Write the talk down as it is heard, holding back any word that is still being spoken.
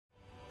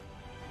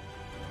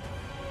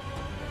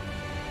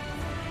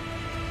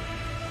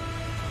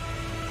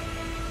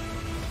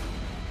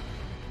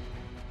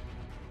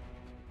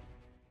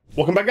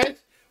Welcome back, guys.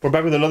 We're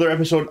back with another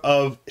episode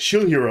of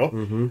Shield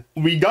Hero.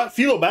 We got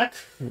Philo back.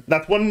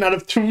 That's 1 out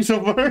of 2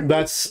 so far.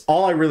 That's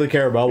all I really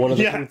care about. One of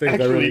the two things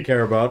I really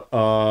care about.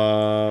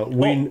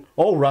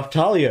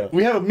 Raphtalia.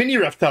 We have a mini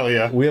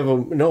Raphtalia. We have a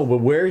but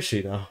where is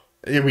she now?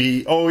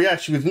 Yeah,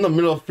 she was in the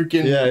middle of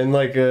freaking. Yeah, in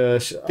like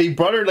they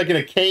brought her like in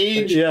a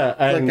cage. Yeah,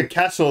 and, like a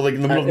castle, like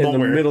in the middle of nowhere.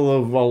 In the middle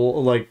of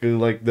like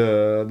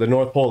the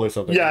North Pole or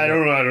something. Yeah, I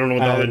don't know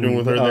what they're doing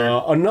with her there.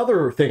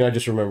 Another thing I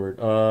just remembered.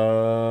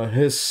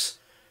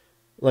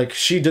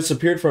 She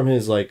disappeared from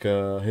his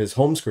his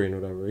home screen or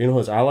whatever. You know,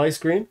 his ally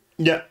screen.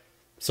 Yeah.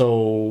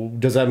 So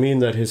does that mean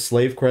that his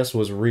slave crest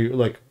was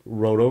wrote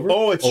over?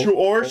 Oh, it's true.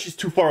 Or she's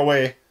too far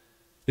away.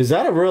 Is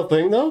that a real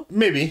thing though?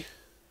 Maybe.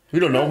 We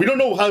don't know. We don't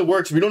know how it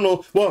works. We don't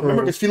know. Well,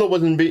 remember, because Philo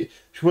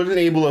she wasn't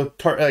able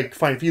to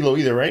find Philo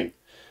either, right?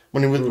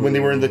 When they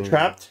were in the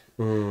trapped.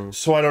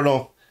 So I don't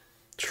know.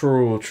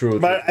 True.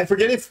 But I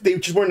forget if they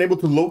just weren't able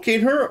to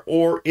locate her,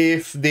 or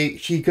if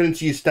she couldn't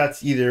see his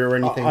stats either or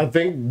anything. I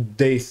think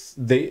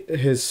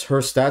her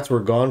stats were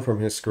gone from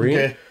his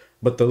screen,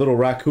 but the little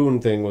raccoon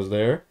thing was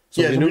there.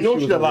 So we know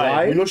she's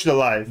alive. We know she's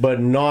alive, but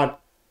not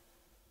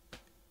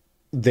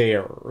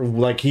there.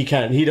 Like he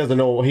doesn't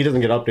know. He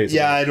doesn't get updates.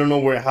 Yeah, I don't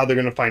know how they're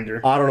gonna find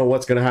her. I don't know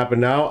what's gonna happen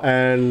now.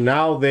 And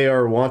now they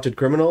are wanted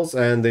criminals,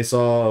 and they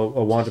saw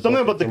a wanted.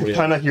 Something about the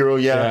Katana hero.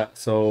 Yeah.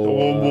 So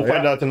we'll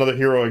find out another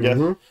hero, I guess.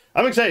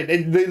 I'm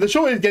excited. The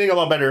show is getting a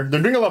lot better.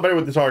 They're doing a lot better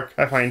with this arc,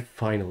 I find.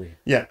 Finally.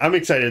 Yeah, I'm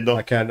excited though.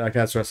 I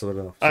can't stress it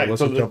enough. So All right,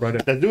 let's just jump right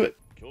in. Let's do it.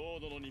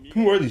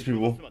 Who are these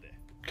people?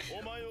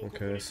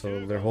 Okay,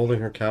 so they're holding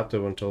her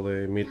captive until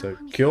they meet the...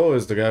 Kyo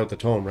is the guy with the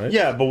tome, right?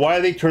 Yeah, but why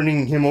are they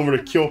turning him over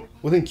to Kyo?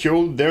 Wasn't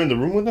Kyo there in the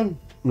room with them?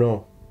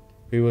 No.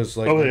 He was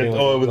like... it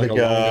was like a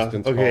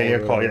long-distance call. Yeah,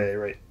 you're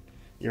right.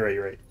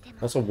 You're right.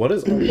 Also, what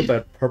is up with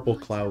that purple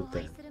cloud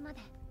thing?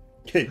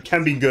 It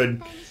can be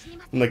good.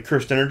 Like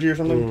cursed energy or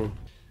something?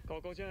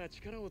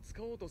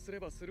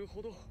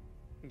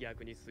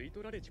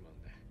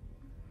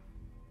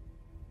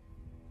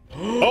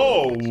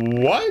 Oh,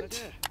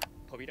 what?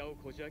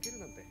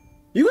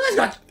 You guys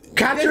got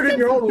captured in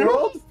your own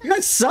world? You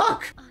guys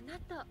suck!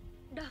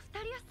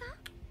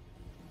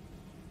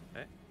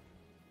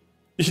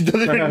 He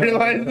doesn't even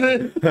realize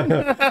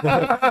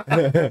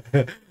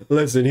it.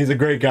 Listen, he's a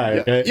great guy,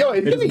 okay? Yo,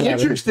 it's getting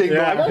interesting,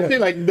 though. I gotta say,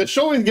 like, the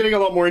show is getting a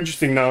lot more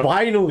interesting now.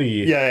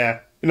 Finally!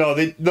 Yeah. No,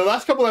 the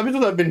last couple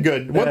episodes have been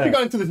good. Once we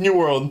got into this new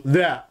world.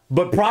 Yeah,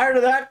 but prior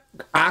to that,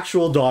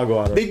 actual dog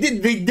water. They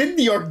did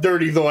the arc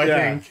dirty, though, I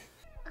think.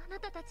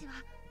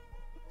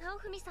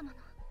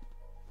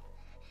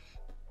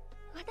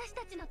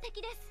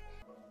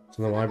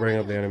 So then why bring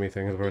up the enemy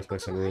thing in the first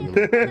place and ruin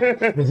them?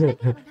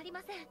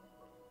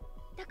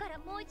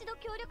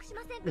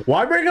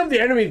 Why bring up the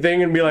enemy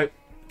thing and be like,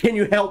 can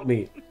you help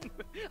me?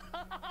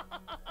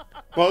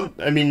 Well,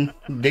 I mean,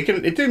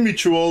 it's a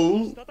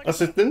mutual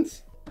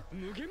assistance.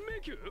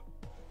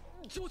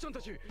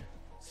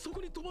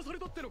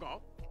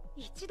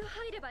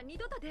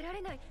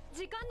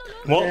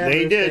 Well,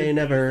 they did. They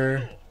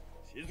never.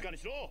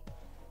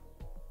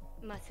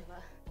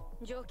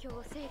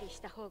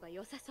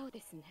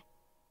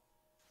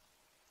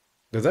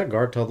 Does that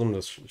guard tell them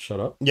to shut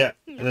up? Yeah,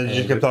 and then they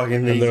just kept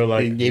talking. And they're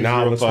like,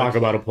 now let's talk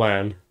about a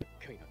plan.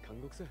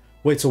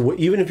 Wait, so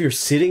even if you're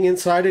sitting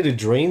inside it, it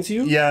drains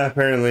you? Yeah,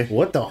 apparently.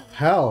 What the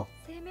hell?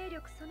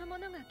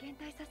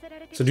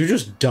 So do you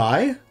just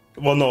die?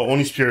 Well, no,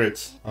 only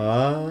spirits.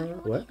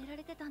 What?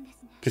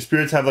 Because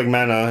spirits have like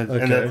mana,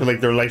 and that's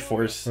like their life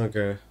force.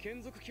 Okay.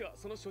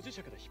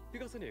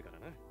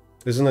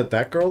 Isn't it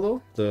that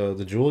girl though?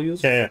 The jewel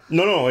user? Yeah.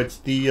 No, it's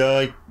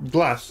the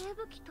glass.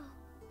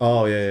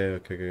 Oh yeah.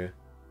 Okay.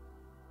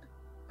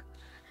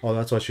 Oh,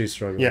 that's why she's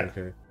struggling. Yeah.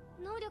 Okay.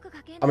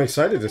 I'm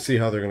excited to see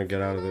how they're gonna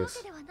get out of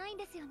this.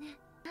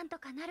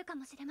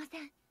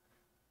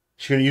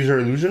 She's gonna use her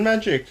illusion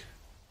magic.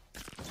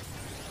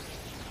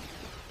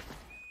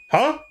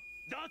 Huh?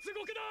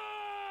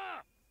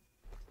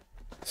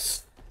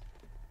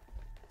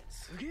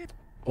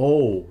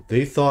 Oh,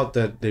 they thought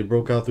that they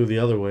broke out through the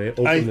other way.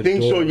 I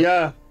think so,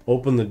 yeah.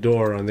 Opened the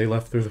door and they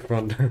left through the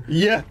front.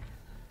 Yeah.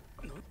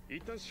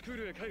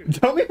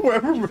 Tell me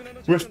wherever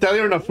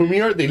Raphtalia or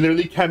Nafumi are, they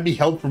literally can't be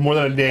held for more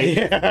than a day.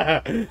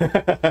 Yeah.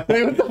 Like,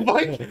 what the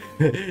fuck?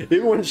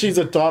 Even when she's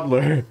a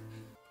toddler.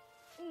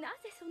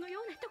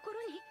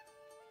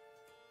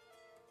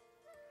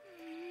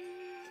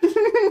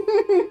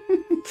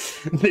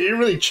 They didn't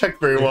really check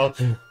very well.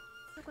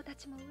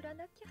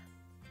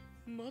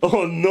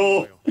 Oh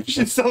no!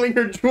 She's selling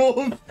her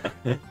jewels!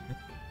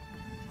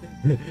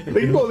 They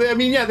can go,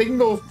 they can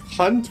go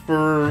hunt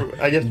for,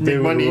 I guess, make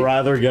money. They would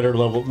rather get her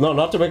level. No,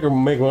 not to make her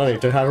make money,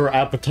 to have her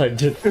appetite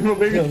to... No,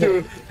 maybe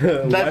to...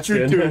 That's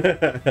true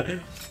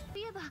too.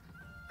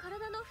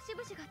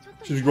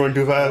 She's growing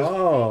too fast.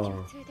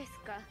 Oh.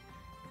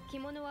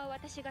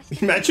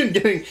 Imagine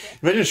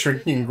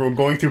shrinking and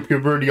going through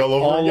puberty all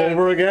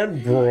over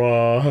again.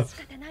 Bruh.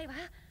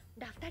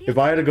 If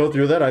I had to go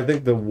through that, I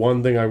think the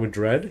one thing I would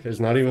dread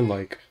is not even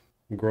like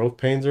growth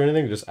pains or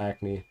anything, just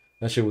acne.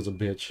 That shit was a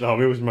bitch. No,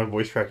 it was my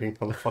voice cracking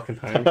all the fucking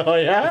time. Oh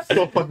yeah? It's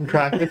so fucking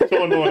cracked. It's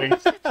so annoying.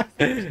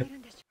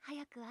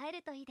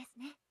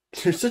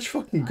 They're such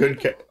fucking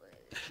good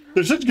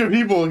They're such good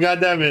people,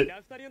 god damn it.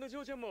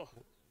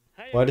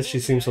 Why does she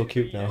seem so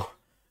cute now?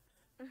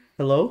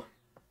 Hello?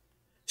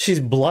 She's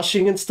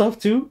blushing and stuff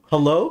too?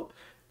 Hello?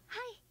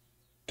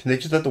 Can they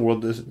just let the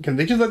world can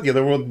they just let the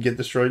other world get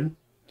destroyed?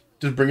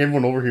 Just bring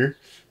everyone over here.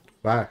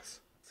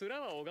 Facts.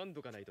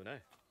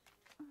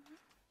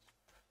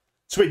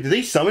 So wait, do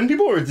they summon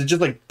people or is it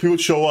just like people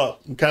show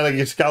up? Kinda like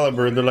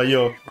Excalibur and they're like,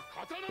 yo,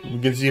 we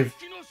can see if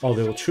Oh,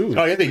 they will choose.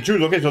 Oh yeah, they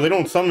choose. Okay, so they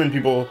don't summon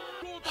people.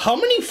 How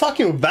many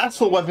fucking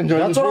vassal weapons are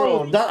in this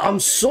world? I'm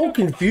so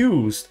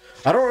confused.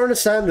 I don't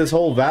understand this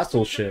whole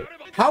vassal shit.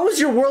 How is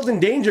your world in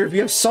danger if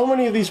you have so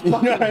many of these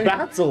fucking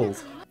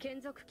vassals?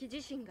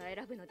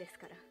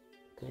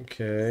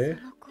 Okay.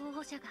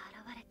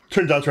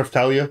 Turns out it's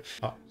Raphtalia.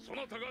 Oh.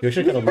 You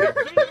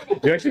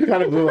actually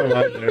kind of blew my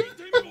mind there.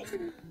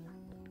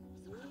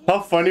 How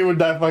funny would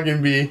that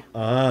fucking be?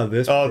 Ah,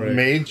 this. Oh, the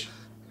mage.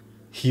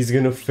 He's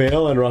gonna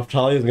fail and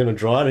Raphtalia is gonna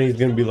draw it and he's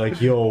gonna be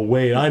like, yo,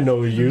 wait, I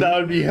know you. That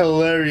would be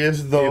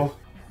hilarious though.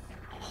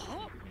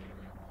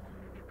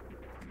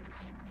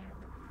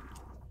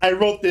 I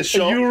wrote this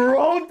show. You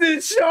wrote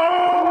this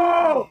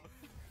show!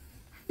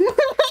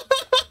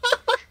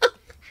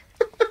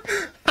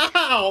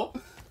 How?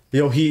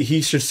 Yo,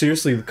 he should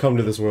seriously come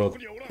to this world.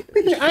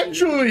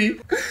 Actually,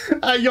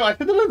 yo, I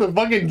think that was a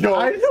fucking joke.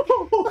 I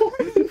know.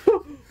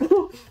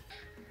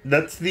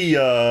 That's the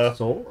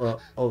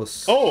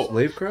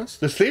slave crest?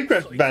 The slave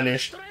crest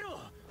vanished.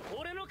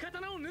 What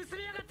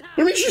do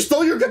you mean she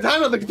stole your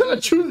katana? The katana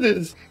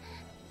chooses.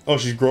 Oh,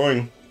 she's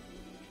growing.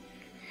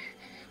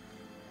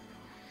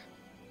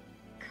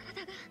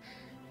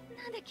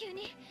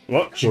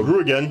 Well, she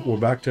grew again. We're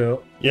back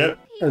to... Yep.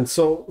 And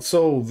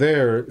so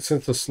there,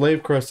 since the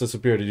slave crest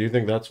disappeared, do you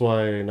think that's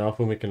why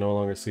Naofumi can no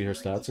longer see her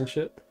stats and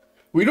shit?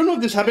 We don't know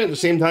if this happened at the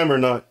same time or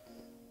not.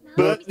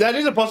 But that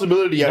is a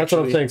possibility, actually. That's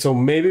what I'm saying. So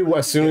maybe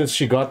as soon as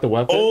she got the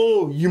weapon...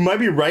 Oh, you might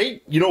be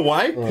right. You know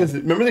why? Because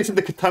remember they said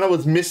the katana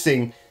was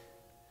missing.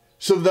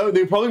 So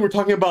they probably were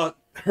talking about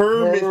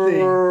her missing.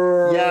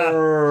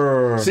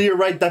 Yeah. So you're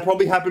right. That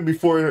probably happened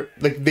before.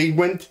 Like, they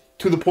went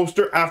to the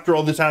poster after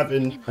all this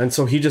happened. And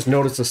so he just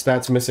noticed the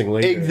stats missing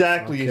later.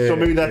 Exactly. Okay, so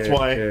maybe that's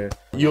why. Okay.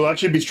 You'll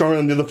actually be stronger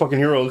than the other fucking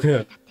heroes.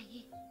 Yeah.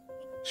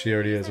 She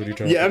already is. What are you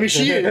trying to say? I mean,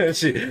 she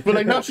is. But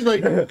like, now she's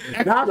like...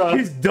 Now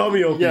she's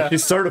dummy open. Yeah.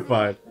 She's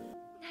certified.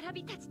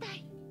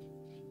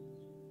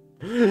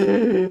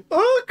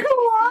 Oh, come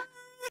on!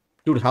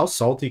 Dude, how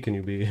salty can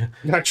you be?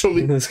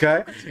 Actually. This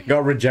guy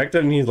got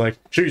rejected and he's like,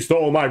 she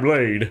stole my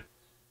blade.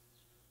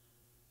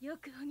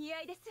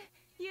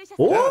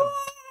 Oh!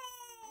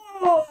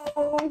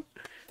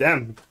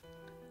 Damn.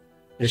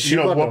 Is she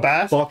gonna whoop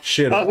ass? Fuck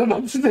shit up.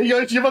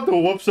 She's about to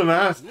whoop some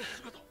ass.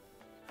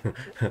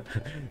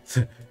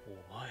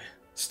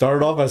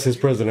 Started off as his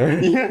prisoner.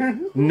 Yeah.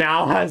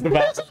 Now has the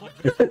vassal.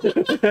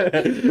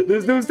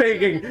 This dude's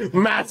taking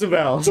massive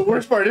L. The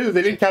worst part is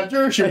they didn't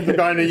capture her. She wasn't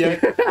gone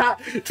yet.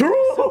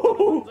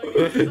 True.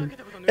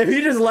 If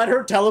he just let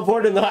her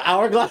teleport in the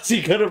hourglass,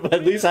 he could have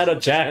at least had a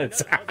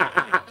chance.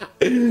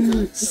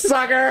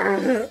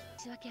 Sucker.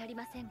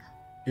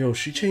 Yo,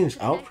 she changed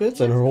outfits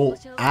and her whole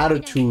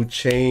attitude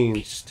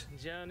changed.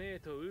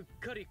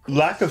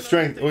 Lack of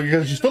strength.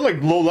 Because she's still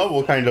like low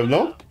level, kind of,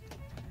 no?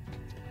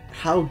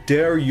 How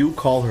dare you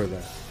call her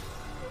that?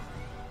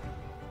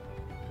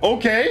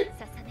 Okay.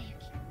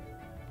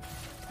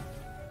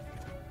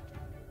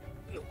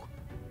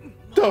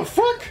 The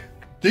fuck?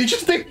 Did he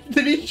just take?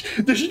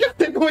 Did she just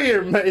take away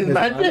his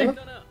magic?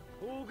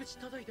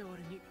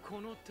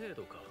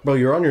 Bro,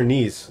 you're on your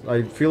knees.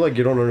 I feel like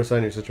you don't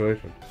understand your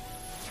situation.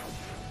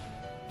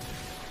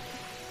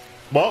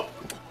 Well,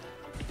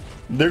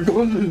 there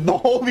goes the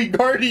Holy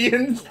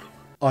Guardians.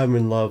 I'm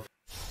in love.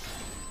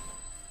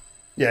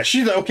 Yeah,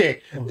 she's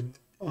okay.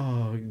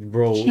 Oh,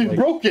 bro. She's like,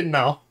 broken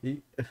now. Is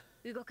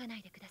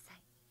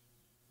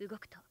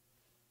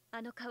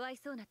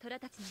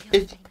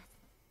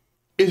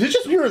it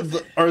just me or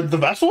are the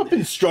vassal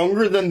weapons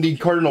stronger than the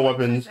cardinal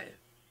weapons?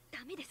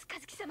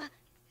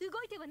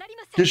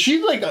 Because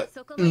she's like a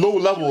low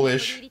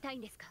level-ish.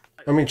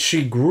 I mean,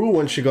 she grew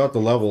when she got the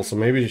level, so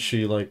maybe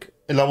she like...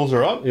 It levels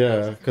her up?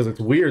 Yeah, because it's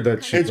weird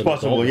that she's... It's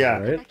possible, yeah.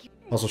 Right?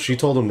 Also, she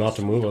told him not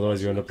to move,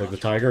 otherwise you end up like the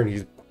tiger, and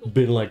he's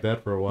been like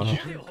that for a while.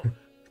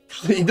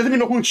 He doesn't even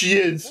know who she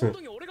is.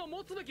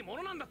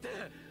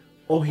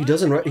 Oh, he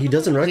doesn't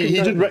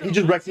recognize he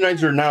just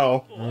recognized her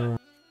now.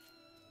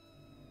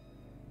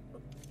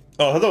 Oh,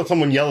 I thought it was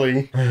someone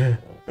yelling. I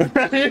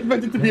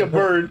expected it to be a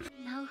bird.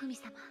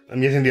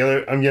 I'm guessing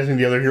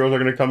the other heroes are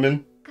gonna come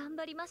in.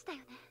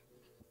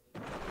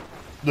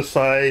 The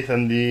scythe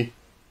and the...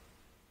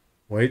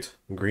 Wait,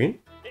 green?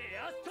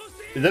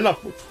 Is that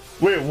not...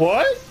 Wait,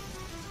 what?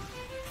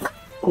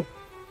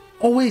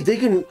 Oh wait, they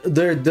can...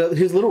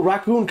 his little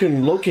raccoon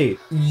can locate.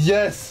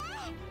 Yes.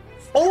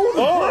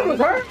 Oh, it was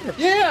her.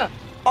 Yeah.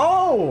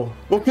 Oh.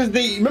 Well, because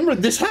they... Remember,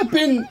 this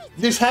happened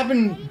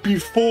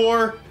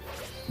before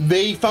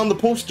they found the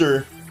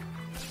poster.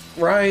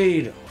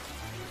 Right.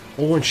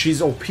 Oh, and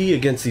she's OP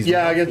against these.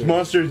 Yeah, against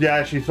monsters.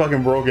 Yeah, she's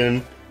fucking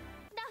broken.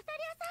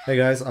 Hey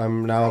guys,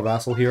 I'm now a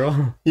vassal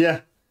hero.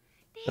 Yeah.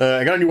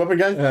 I got a new weapon,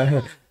 guys.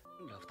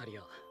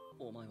 Raphtalia,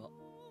 お前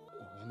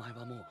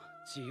はもう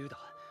自由だ。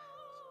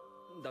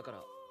だから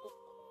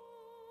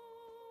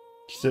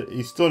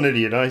He's still an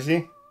idiot, I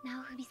see.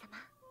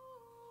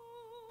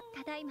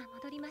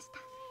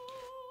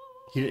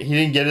 He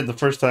didn't get it the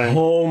first time.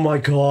 Oh my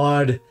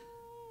god.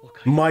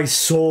 My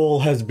soul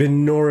has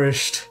been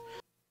nourished.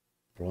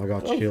 Bro, I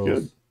got chills.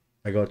 Good.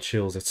 I got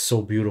chills. It's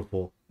so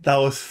beautiful. That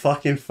was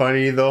fucking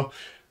funny, though.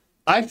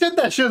 I said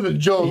that shit as a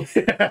joke.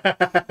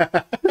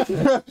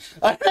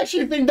 I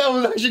actually think that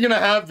was actually gonna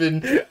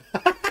happen.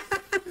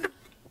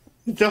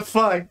 The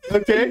fuck?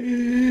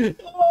 Okay?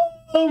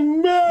 Oh,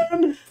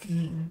 man.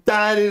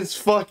 That is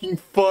fucking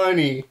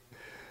funny.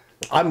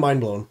 I'm mind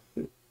blown.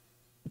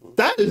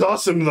 That is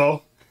awesome,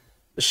 though.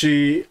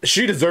 She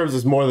deserves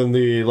this more than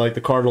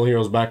the cardinal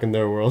heroes back in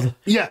their world.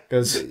 Yeah,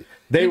 because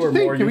they were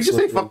more. Can we just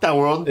say fuck that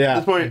world? Yeah. At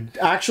this point?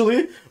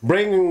 Actually,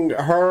 bring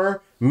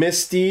her,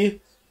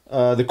 Misty,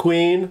 the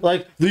queen,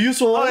 like the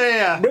useful ones. Oh,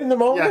 yeah. Bring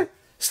them over. Yeah.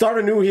 Start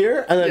anew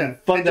here, and then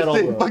fuck that all.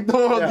 Fuck the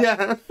world.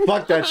 Yeah.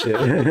 Fuck that shit.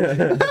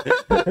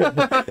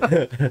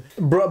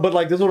 Bro, but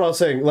like this is what I was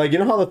saying. Like, you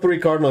know how the 3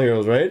 cardinal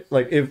heroes, right?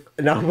 Like, if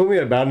now when we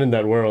abandoned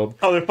that world,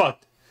 oh, they're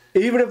fucked.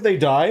 Even if they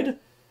died,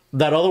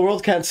 that other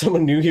world can't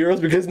summon new heroes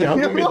because now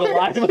they're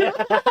alive.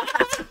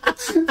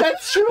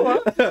 That's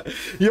true. Huh?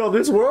 Yo,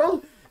 this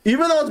world,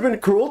 even though it's been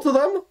cruel to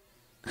them,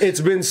 it's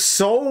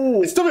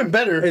still been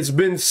better. It's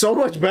been so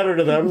much better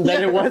to them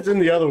than it was in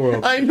the other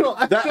world. I know.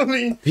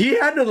 Actually, he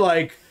had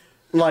to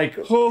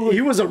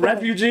he was a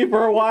refugee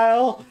for a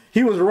while.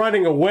 He was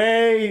running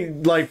away.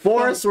 Like,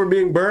 forests were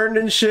being burned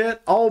and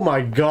shit. Oh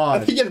my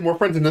god. I think he had more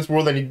friends in this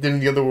world than he did in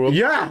the other world.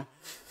 Yeah.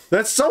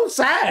 That's so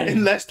sad.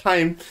 In less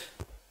time.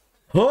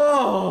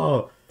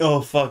 Oh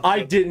fuck.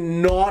 I did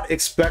not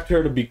expect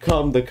her to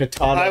become the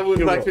katana. I was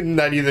not expecting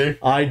that either.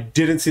 I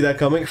didn't see that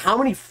coming. How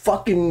many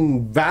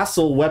fucking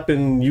vassal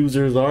weapon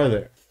users are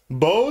there?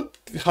 Bow,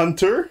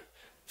 hunter,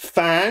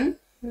 fan,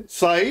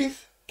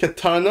 scythe,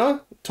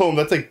 katana, tome.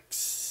 That's like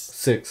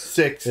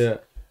 6. Yeah.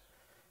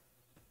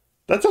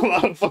 That's a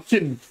lot of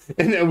fucking...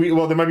 And then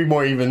there might be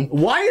more even.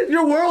 Why is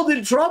your world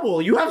in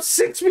trouble? You have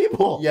 6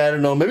 people. Yeah, I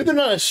don't know. Maybe they're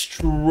not as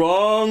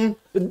strong.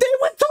 They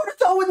went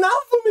toe-to-toe with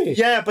Naofumi.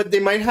 Yeah, but they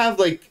might have,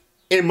 like...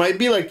 It might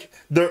be, like,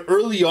 they're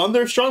early on,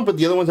 they're strong, but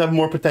the other ones have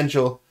more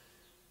potential.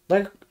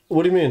 Like,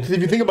 what do you mean? Because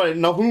if you think about it,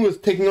 Naofumi was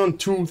taking on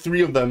 2,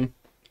 3 of them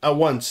at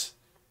once.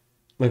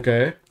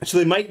 Okay. So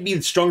they might be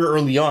stronger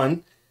early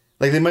on.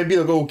 Like, they might be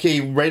like, okay,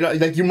 right...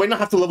 Like, you might not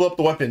have to level up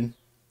the weapon.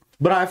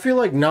 But I feel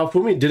like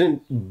Naofumi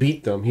didn't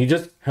beat them. He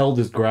just held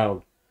his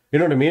ground. You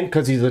know what I mean?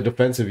 Because he's a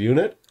defensive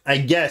unit. I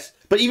guess.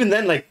 But even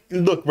then, like,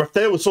 look,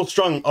 Raphtalia was so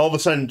strong, all of a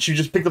sudden, she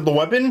just picked up the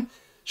weapon.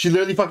 She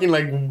literally fucking,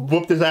 like,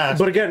 whooped his ass.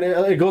 But again,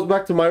 it goes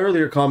back to my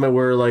earlier comment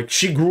where, like,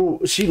 she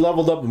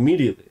leveled up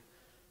immediately.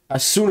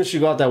 As soon as she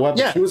got that weapon.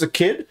 Yeah. She was a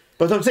kid.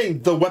 But I'm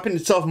saying, the weapon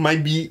itself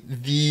might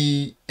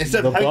be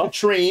instead of having to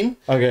train,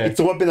 it's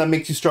the weapon that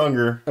makes you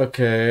stronger.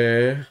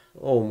 Okay.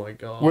 Oh my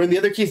god. Where in the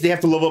other case, they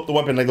have to level up the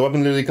weapon. Like, the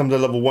weapon literally comes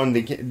at level 1.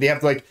 They have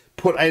to, like,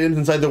 put items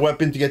inside the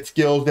weapon to get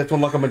skills. They have to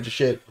unlock a bunch of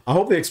shit. I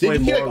hope they explain more.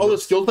 Did you see, like, all the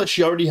skills that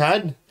she already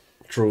had?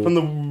 True.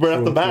 From right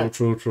off the bat.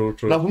 True.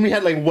 Now, when we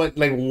had, like,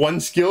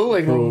 one skill,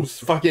 like, was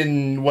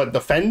fucking,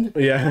 defend?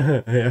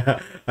 Yeah.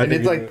 And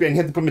it's, like, and you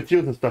have to put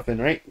materials and stuff in,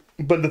 right?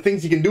 But the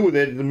things you can do with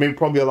it, maybe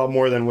probably a lot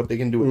more than what they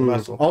can do with the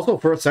vessel. Also,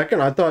 for a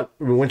second, I thought,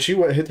 when she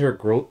hit her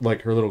growth,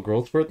 like, her little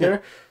growth spurt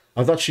there,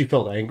 I thought she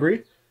felt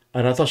angry.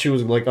 And I thought she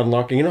was, like,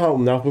 unlocking... You know how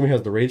Naofumi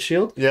has the rage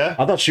shield? Yeah.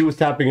 I thought she was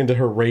tapping into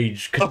her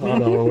rage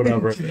katana or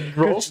whatever.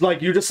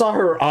 Like, you just saw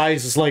her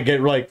eyes just, like, get,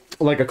 like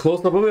a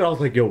close-up of it. I was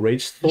like, yo,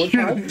 rage sword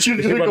time?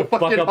 She's about to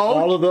fuck up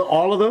all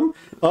of them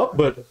up.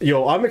 But,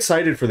 yo, I'm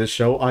excited for this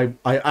show. I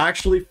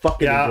actually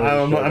fucking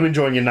enjoy it. I'm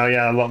enjoying it now,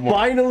 a lot more.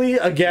 Finally,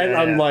 again,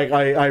 I'm like...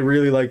 I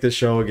really like this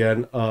show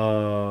again.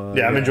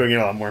 I'm enjoying it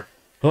a lot more.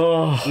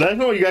 Let us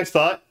know what you guys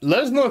thought.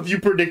 Let us know if you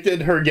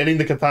predicted her getting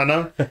the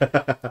katana.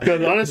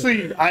 Because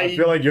honestly, I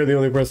feel like you're the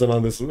only person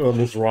on this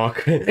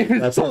rock.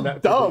 That's so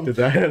dumb.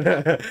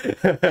 That.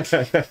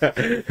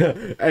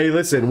 Hey,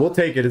 listen, we'll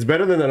take it. It's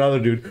better than that other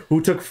dude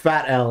who took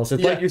fat L's.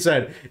 It's like you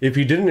said, if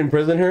he didn't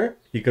imprison her,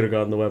 he could have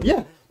gotten the weapon.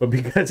 Yeah. But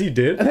because he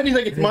did, and then he's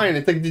like, "It's mine."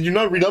 It's like, did you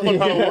not read up on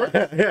how it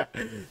works? Yeah.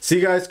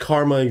 See, guys,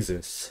 karma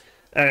exists.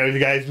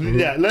 Anyways, guys,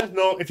 let us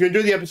know if you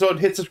enjoyed the episode.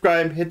 Hit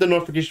subscribe, hit the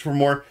notification for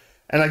more.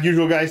 And like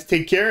usual, guys,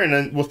 take care, and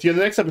then we'll see you in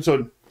the next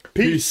episode.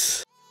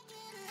 Peace.